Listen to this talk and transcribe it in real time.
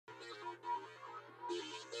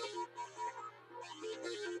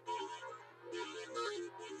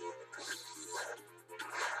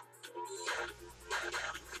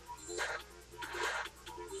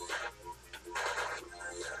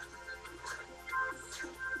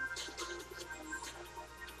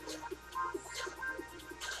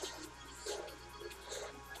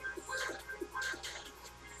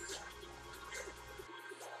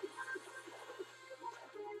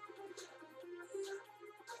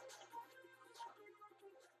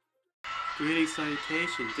Greetings,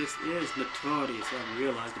 salutations. This is Notorious. I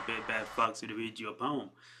realized the big bad fox to read you a poem.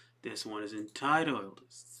 This one is entitled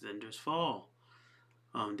Cynders Fall.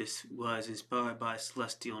 This was inspired by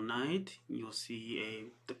Celestial Night. You'll see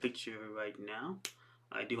the picture right now.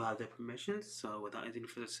 I do have their permission, so without anything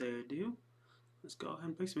further ado, let's go ahead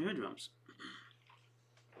and play some eardrums.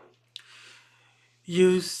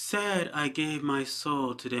 You said I gave my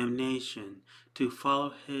soul to damnation to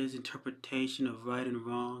follow his interpretation of right and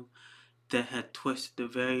wrong that had twisted the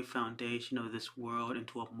very foundation of this world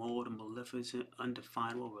into a mold of maleficent,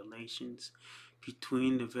 undefinable relations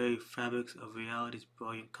between the very fabrics of reality's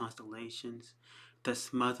brilliant constellations that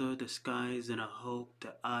smother the skies in a hope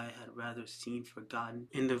that I had rather seen forgotten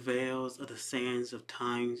in the veils of the sands of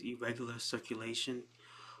time's irregular circulation.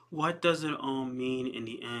 What does it all mean in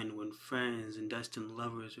the end when friends and destined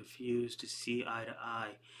lovers refuse to see eye to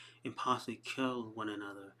eye and possibly kill one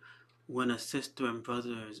another? When a sister and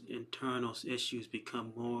brother's internal issues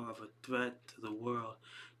become more of a threat to the world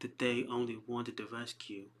that they only wanted to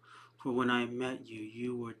rescue? For when I met you,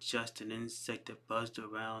 you were just an insect that buzzed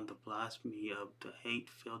around the blasphemy of the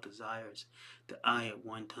hate-filled desires that I at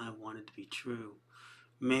one time wanted to be true.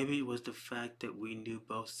 Maybe it was the fact that we knew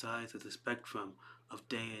both sides of the spectrum of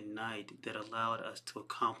day and night that allowed us to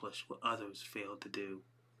accomplish what others failed to do.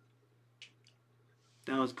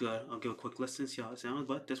 That was good. I'll give a quick listen, see how it sounds,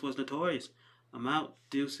 but this was Notorious. I'm out.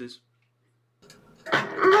 Deuces.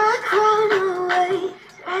 Not run away.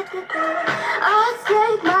 I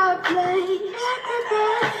take my place.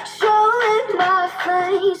 Showing my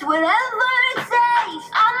face without